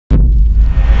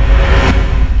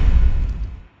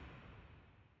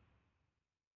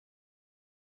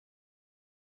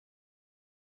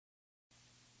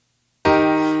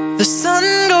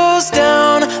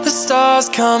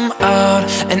stars come out,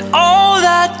 and all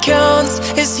that counts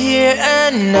is here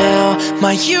and now.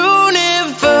 My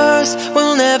universe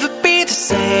will never be the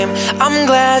same. I'm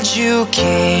glad you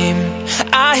came.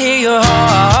 I hear your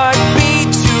heart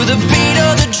beat to the beat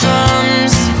of the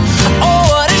drums. Oh,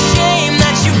 what a shame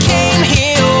that you came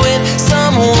here with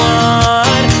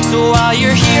someone. So while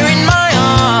you're here in my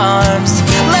arms,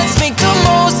 let's make the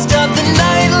most of the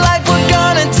night like we're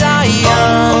gonna die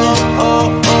young.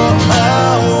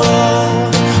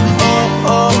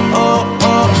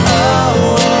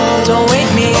 Don't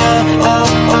wake me up,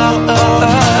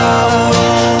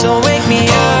 don't wake me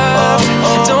up,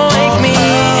 don't wake me,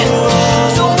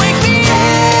 don't wake me up,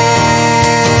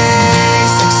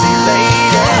 sexy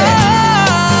lady,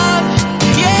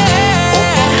 yeah,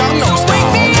 don't wake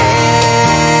me up,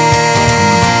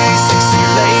 sexy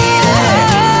lady,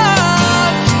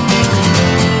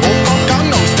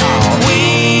 Gangnam Style. We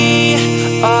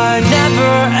are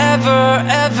never, ever,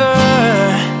 ever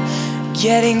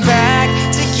getting back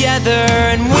together,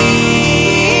 and we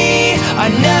are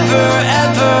never,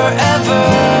 ever, ever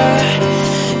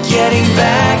getting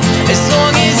back. As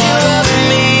long as you love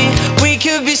me, we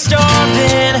could be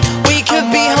starving, we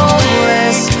could be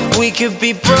homeless, we could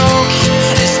be broke.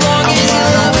 As long as you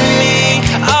love me,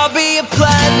 I'll be a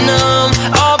platinum,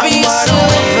 I'll be a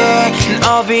silver, and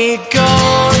I'll be a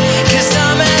gold. Cause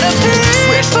I'm at a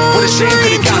payphone. What a shame,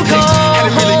 could've got picked. Had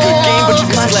a really good game, but you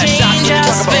missed last shot. So you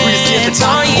talk about reason at the top,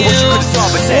 or what you could've saw,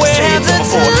 but said saved it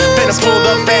before. Been a pulled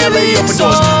up ballet, open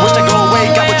doors. Wished I go away,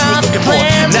 got what you was looking for.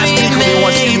 Now speak who they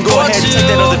want, so you can go ahead and take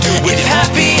that other dude with If you.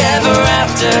 happy ever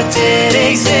after did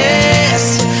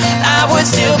exist, I would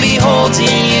still be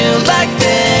holding you like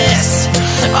this.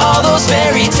 All those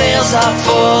fairy tales are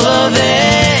full of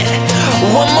it.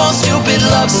 One more stupid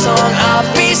love song, I'll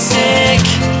be sick.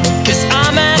 Cause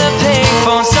I'm at a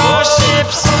payphone.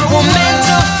 Starships were meant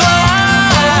to fly.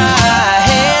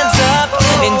 Hands up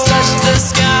and touch the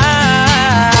sky.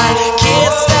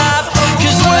 Can't stop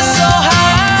cause we're so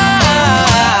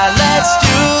high. Let's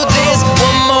do this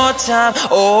one more time.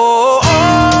 Oh, oh,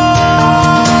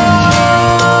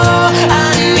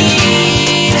 I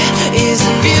need is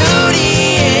a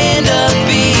beauty and a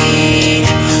beat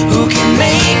who can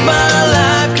make my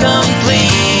life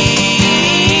complete.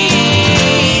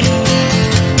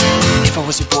 If I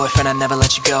was your boyfriend, I'd never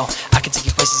let you go. I could take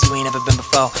you places you ain't ever been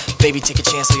before. Baby, take a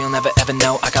chance so you'll never ever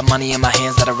know. I got money in my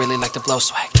hands that I really like to blow.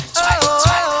 Swag, swag,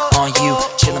 swag on you.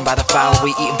 Chilling by the fire,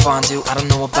 we eating fondue. I don't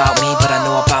know about me, but I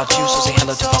know about you. So say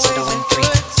hello to falsetto in 3,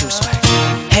 2, swag.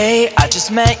 Hey, I just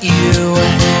met you,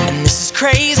 and this is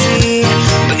crazy,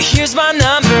 but here's my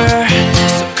number,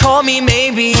 so call me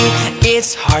maybe.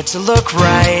 It's hard to look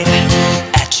right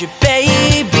at your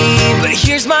baby, but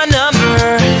here's my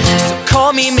number, so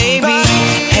call me maybe.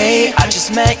 Hey, I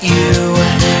just met you,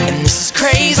 and this is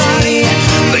crazy,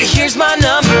 but here's my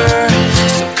number,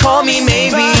 so call me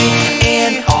maybe.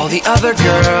 And all the other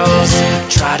girls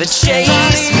try to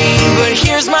chase me, but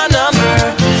here's my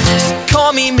number, so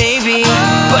call me maybe.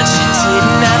 But you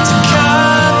didn't have to